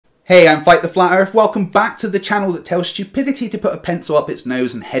Hey, I'm Fight the Flat Earth. Welcome back to the channel that tells stupidity to put a pencil up its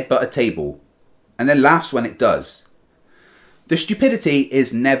nose and headbutt a table, and then laughs when it does. The stupidity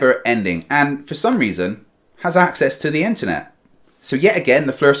is never ending, and for some reason, has access to the internet. So yet again,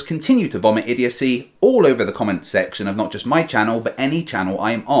 the Flerfs continue to vomit idiocy all over the comment section of not just my channel, but any channel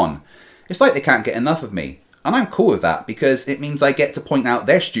I am on. It's like they can't get enough of me, and I'm cool with that because it means I get to point out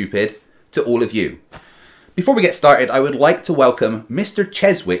they're stupid to all of you. Before we get started, I would like to welcome Mr.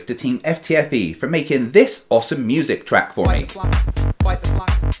 Cheswick to Team FTFE for making this awesome music track for me.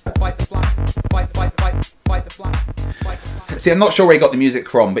 See, I'm not sure where he got the music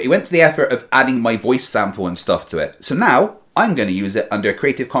from, but he went to the effort of adding my voice sample and stuff to it. So now, I'm going to use it under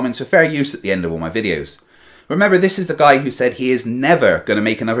Creative Commons for fair use at the end of all my videos. Remember, this is the guy who said he is never going to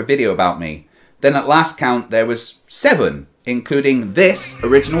make another video about me. Then at last count, there was 7, including this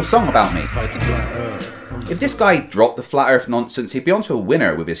original song about me. If this guy dropped the flat earth nonsense, he'd be onto a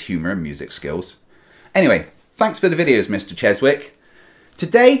winner with his humour and music skills. Anyway, thanks for the videos, Mr. Cheswick.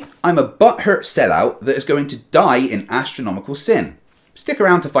 Today, I'm a butthurt sellout that is going to die in astronomical sin. Stick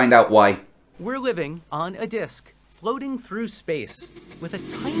around to find out why. We're living on a disk, floating through space, with a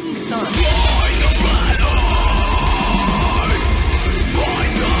tiny sun.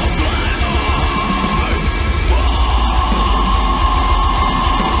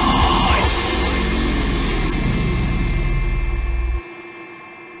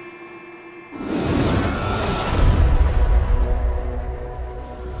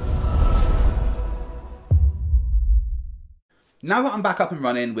 Now that I'm back up and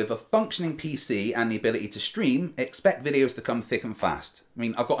running with a functioning PC and the ability to stream, expect videos to come thick and fast. I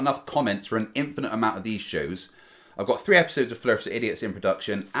mean, I've got enough comments for an infinite amount of these shows. I've got 3 episodes of Flerfs are Idiots in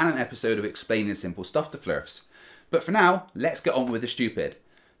production and an episode of explaining simple stuff to Flerfs. But for now, let's get on with the stupid.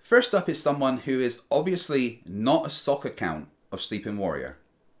 First up is someone who is obviously not a sock account of Sleeping Warrior.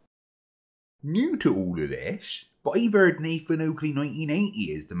 New to all of this, but I've heard Nathan Oakley 1980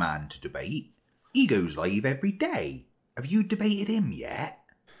 is the man to debate. He goes live every day. Have you debated him yet?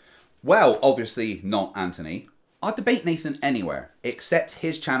 Well, obviously not, Anthony. I'll debate Nathan anywhere, except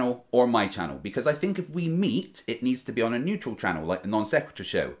his channel or my channel, because I think if we meet, it needs to be on a neutral channel, like the Non Sequitur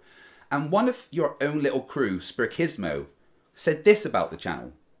show. And one of your own little crew, Spurkismo, said this about the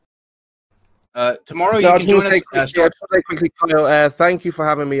channel. Tomorrow you can join us. Quickly, Kyle, thank you for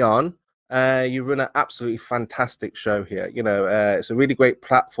having me on. You run an absolutely fantastic show here. You know, it's a really great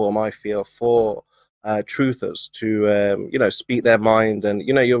platform, I feel, for truthers to speak their mind, and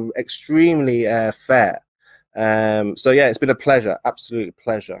you're extremely fair. So yeah, it's been a pleasure, absolute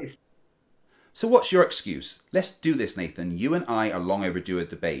pleasure. So what's your excuse? Let's do this, Nathan. You and I are long overdue a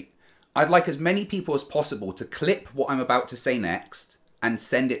debate. I'd like as many people as possible to clip what I'm about to say next and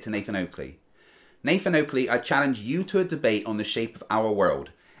send it to Nathan Oakley. Nathan Oakley, I challenge you to a debate on the shape of our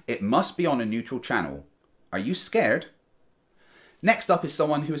world. It must be on a neutral channel. Are you scared? Next up is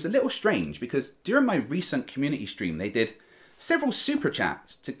someone who is a little strange because during my recent community stream they did several super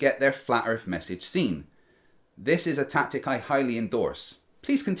chats to get their flat earth message seen. This is a tactic I highly endorse.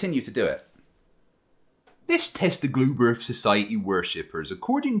 Please continue to do it. Let's test the Globe Earth Society worshippers.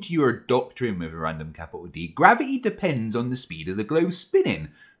 According to your doctrine with a random capital D, gravity depends on the speed of the globe spinning,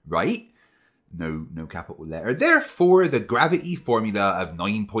 right? No capital letter. Therefore, the gravity formula of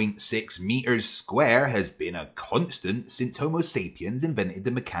 9.6 meters square has been a constant since Homo sapiens invented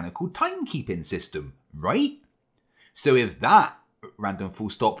the mechanical timekeeping system, right? So if that, random full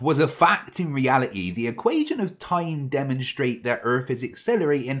stop, was a fact in reality, the equation of time demonstrates that Earth is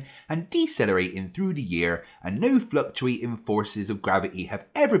accelerating and decelerating through the year, and no fluctuating forces of gravity have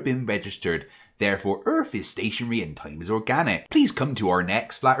ever been registered. Therefore, Earth is stationary and time is organic. Please come to our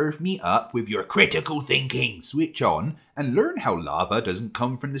next Flat Earth meetup with your critical thinking switch on and learn how lava doesn't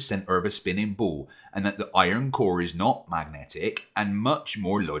come from the center of a spinning ball and that the iron core is not magnetic, and much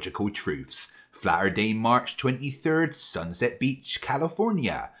more logical truths. Flat Earth Day, March 23rd, Sunset Beach,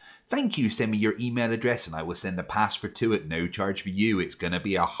 California. Thank you, send me your email address and I will send a pass for 2 at no charge for you. It's gonna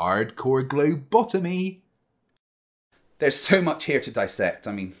be a hardcore globotomy. There's so much here to dissect.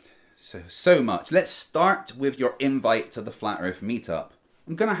 I mean, so much. Let's start with your invite to the Flat Earth meetup.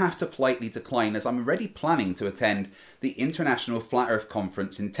 I'm going to have to politely decline as I'm already planning to attend the International Flat Earth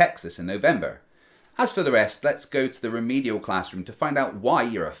Conference in Texas in November. As for the rest, let's go to the remedial classroom to find out why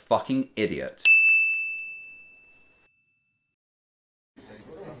you're a fucking idiot.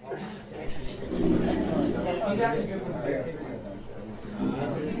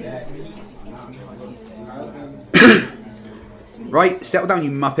 Right, settle down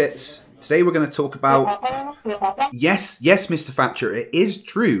you muppets. Today we're going to talk about... Yes, Mr. Thatcher, it is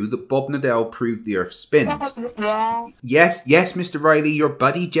true that Bob Nadell proved the Earth spins. Yes, Mr. Riley, your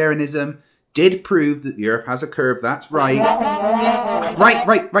buddy Jeranism did prove that the Earth has a curve, that's right.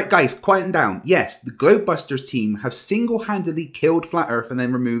 Right, guys, quieten down. Yes, the Globebusters team have single-handedly killed Flat Earth and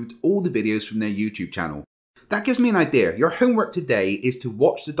then removed all the videos from their YouTube channel. That gives me an idea. Your homework today is to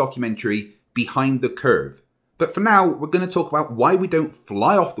watch the documentary Behind the Curve. But for now, we're going to talk about why we don't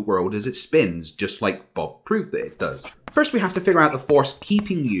fly off the world as it spins, just like Bob proved that it does. First, we have to figure out the force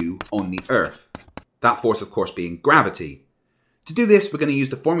keeping you on the Earth. That force, of course, being gravity. To do this, we're going to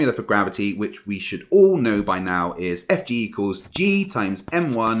use the formula for gravity, which we should all know by now is Fg equals g times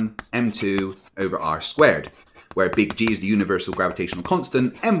m1, m2 over r squared, where big G is the universal gravitational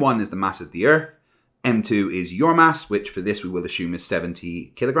constant, m1 is the mass of the Earth, m2 is your mass, which for this we will assume is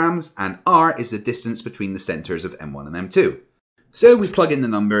 70 kilograms, and r is the distance between the centres of m1 and m2. So we plug in the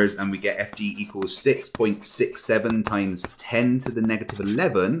numbers and we get Fg equals 6.67 times 10 to the negative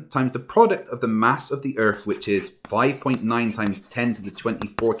 11 times the product of the mass of the Earth, which is 5.9 times 10 to the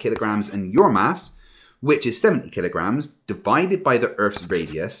 24 kilograms, and your mass, which is 70 kilograms, divided by the Earth's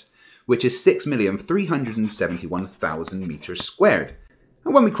radius, which is 6,371,000 meters squared.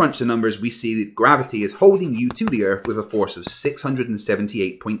 And when we crunch the numbers, we see that gravity is holding you to the Earth with a force of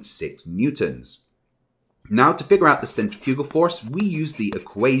 678.6 newtons. Now, to figure out the centrifugal force, we use the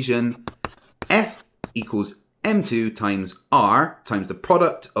equation F equals m2 times r times the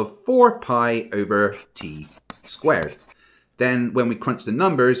product of 4 pi over t squared. Then, when we crunch the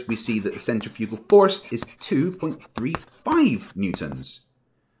numbers, we see that the centrifugal force is 2.35 newtons.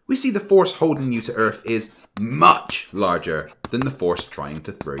 We see the force holding you to Earth is much larger than the force trying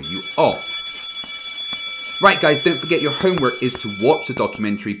to throw you off. Right guys, don't forget your homework is to watch the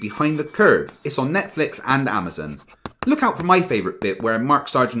documentary Behind the Curve. It's on Netflix and Amazon. Look out for my favourite bit where Mark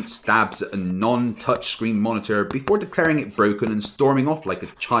Sargent stabs at a non-touchscreen monitor before declaring it broken and storming off like a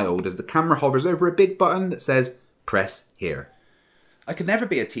child as the camera hovers over a big button that says, press here. I could never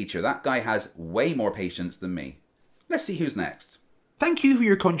be a teacher, that guy has way more patience than me. Let's see who's next. Thank you for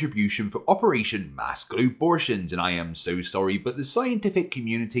your contribution for Operation Mass Globortions, and I am so sorry, but the scientific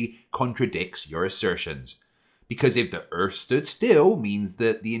community contradicts your assertions. Because if the Earth stood still means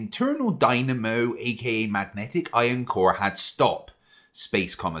that the internal dynamo, aka magnetic iron core, had stopped.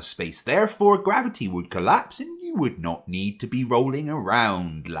 Space, space. Therefore, gravity would collapse and you would not need to be rolling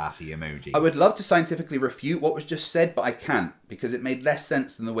around, laughy emoji. I would love to scientifically refute what was just said, but I can't, because it made less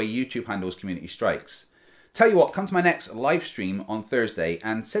sense than the way YouTube handles community strikes. Tell you what, come to my next live stream on Thursday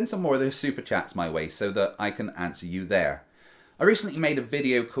and send some more of those super chats my way so that I can answer you there. I recently made a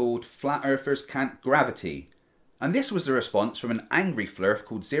video called Flat Earthers Can't Gravity. And this was the response from an angry Flerf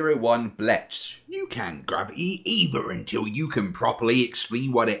called 01 Bletch. You can't gravity either until you can properly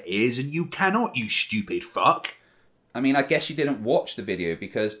explain what it is, and you cannot, you stupid fuck. I mean, I guess you didn't watch the video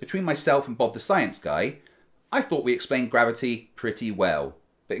because between myself and Bob the Science Guy, I thought we explained gravity pretty well.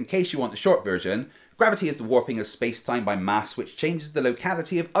 But in case you want the short version, gravity is the warping of space-time by mass which changes the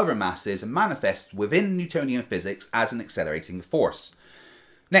locality of other masses and manifests within Newtonian physics as an accelerating force.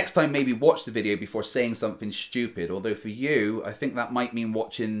 Next time, maybe watch the video before saying something stupid, although for you, I think that might mean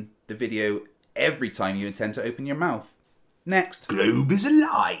watching the video every time you intend to open your mouth. Next. Globe is a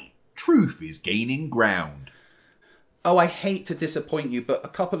lie. Truth is gaining ground. Oh, I hate to disappoint you, but a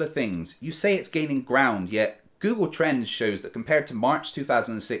couple of things. You say it's gaining ground, yet Google Trends shows that compared to March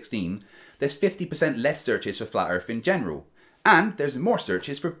 2016, there's 50% less searches for Flat Earth in general. And there's more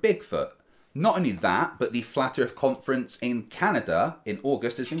searches for Bigfoot. Not only that, but the Flat Earth Conference in Canada in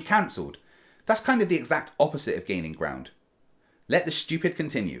August has been cancelled. That's kind of the exact opposite of gaining ground. Let the stupid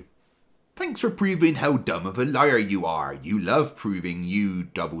continue. Thanks for proving how dumb of a liar you are. You love proving you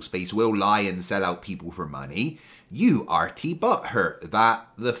double-space will lie and sell out people for money. You RT butthurt that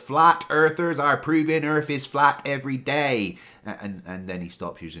the flat earthers are proving Earth is flat every day. And then he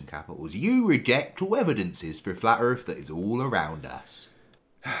stops using capitals. You reject all evidences for flat Earth that is all around us.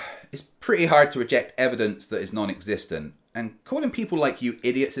 It's pretty hard to reject evidence that is non-existent, and calling people like you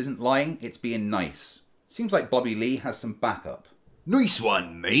idiots isn't lying, it's being nice. Seems like Bobby Lee has some backup. Nice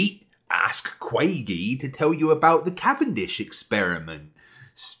one, mate. Ask Quaggy to tell you about the Cavendish experiment.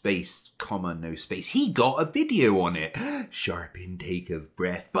 Space, no space. He got a video on it. Sharp intake of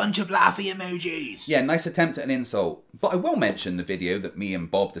breath. Bunch of laughy emojis. Yeah, nice attempt at an insult. But I will mention the video that me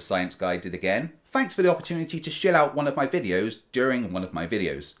and Bob the Science Guy did again. Thanks for the opportunity to shill out one of my videos during one of my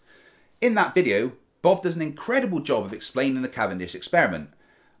videos. In that video, Bob does an incredible job of explaining the Cavendish experiment.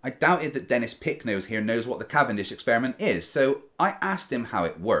 I doubted that Dennis Picknose here knows what the Cavendish experiment is, so I asked him how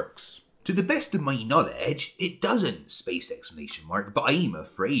it works. To the best of my knowledge, it doesn't, space exclamation mark, but I'm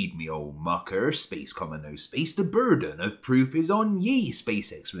afraid, me old mucker, space comma no space, the burden of proof is on ye,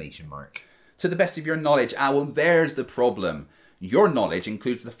 space exclamation mark. To the best of your knowledge, well, there's the problem. Your knowledge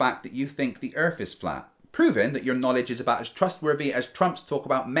includes the fact that you think the Earth is flat, proving that your knowledge is about as trustworthy as Trump's talk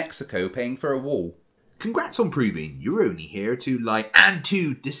about Mexico paying for a wall. Congrats on proving you're only here to lie and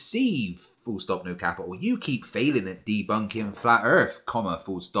to deceive, full stop, no capital. You keep failing at debunking flat earth, comma,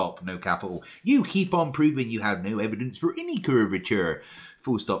 full stop, no capital. You keep on proving you have no evidence for any curvature,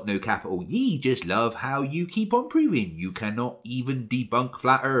 full stop, no capital. Ye just love how you keep on proving you cannot even debunk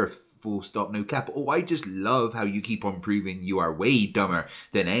flat earth, full stop, no capital. I just love how you keep on proving you are way dumber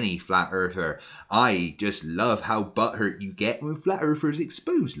than any flat earther. I just love how butthurt you get when flat earthers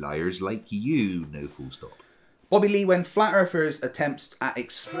expose liars like you, no full stop. Bobby Lee, when flat earthers' attempts at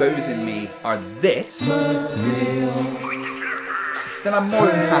exposing me are this, then I'm more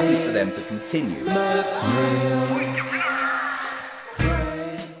than happy for them to continue.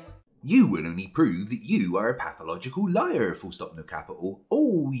 You will only prove that you are a pathological liar, full stop, no capital.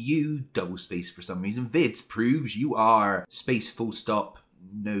 Oh, you double space for some reason vids proves you are space, full stop,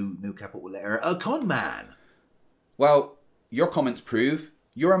 no capital letter, a con man. Well, your comments prove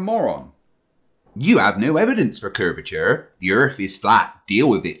you're a moron. You have no evidence for curvature. The earth is flat. Deal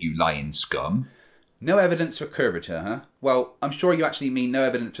with it, you lying scum. No evidence for curvature, huh? Well, I'm sure you actually mean no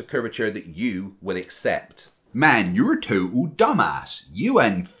evidence for curvature that you will accept. Man, you're a total dumbass. You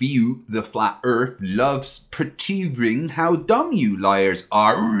and few the flat earth loves proving how dumb you liars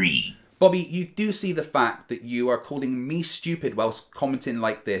are. Bobby, you do see the fact that you are calling me stupid whilst commenting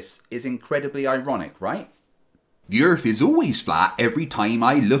like this is incredibly ironic, right? The earth is always flat every time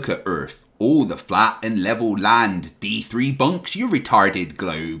I look at earth. All the flat and level land. D3 bunks, you retarded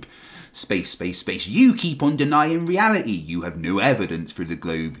globe. Space, space, space. You keep on denying reality. You have no evidence for the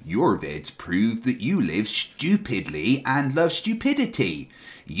globe. Your vids prove that you live stupidly and love stupidity.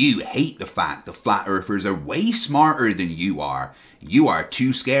 You hate the fact the flat earthers are way smarter than you are. You are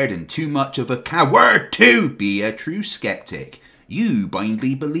too scared and too much of a coward to be a true skeptic. You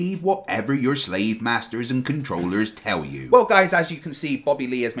blindly believe whatever your slave masters and controllers tell you. Well, guys, as you can see, Bobby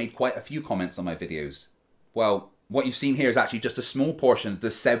Lee has made quite a few comments on my videos. Well, what you've seen here is actually just a small portion of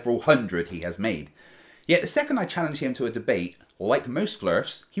the several hundred he has made. Yet the second I challenge him to a debate, like most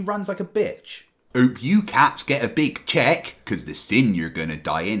Flerfs, he runs like a bitch. Hope you cats get a big check, cause the sin you're gonna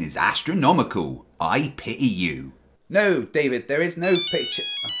die in is astronomical. I pity you. No, David, there is no picture.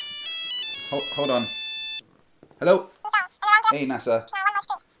 Hold on. Hello? Hey, NASA.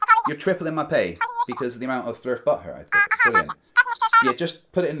 You're tripling my pay because of the amount of Flerf butt hurt I did. Brilliant. Yeah,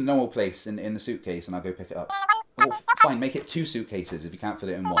 just put it in the normal place in the suitcase and I'll go pick it up. Well, fine, make it 2 suitcases if you can't fit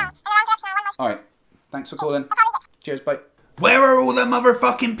it in one. Alright, thanks for calling. Cheers, bye. Where are all the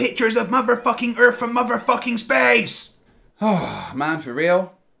motherfucking pictures of motherfucking Earth from motherfucking space? Oh, man, for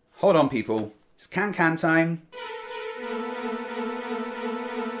real? Hold on, people. It's can time.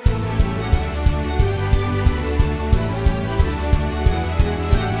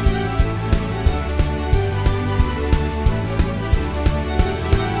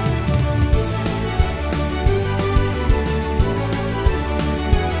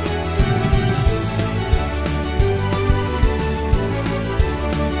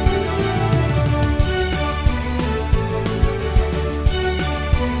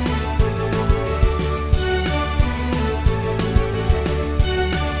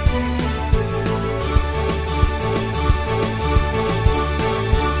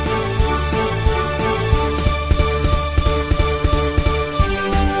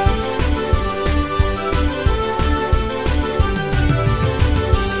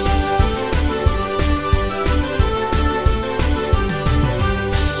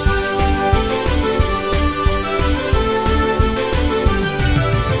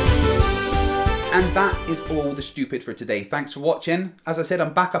 And that is all the stupid for today. Thanks for watching. As I said,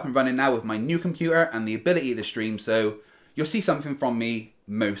 I'm back up and running now with my new computer and the ability to stream, so you'll see something from me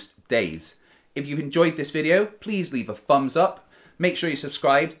most days. If you've enjoyed this video, please leave a thumbs up. Make sure you're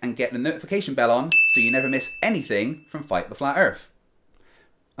subscribed and get the notification bell on so you never miss anything from Fight the Flat Earth.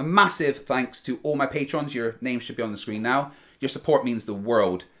 A massive thanks to all my patrons. Your names should be on the screen now. Your support means the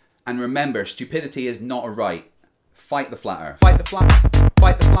world. And remember, stupidity is not a right. Fight the Flat Earth. Fight the flat.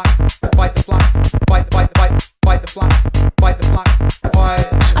 Fight the flat. Fight the flat. Fight the flat.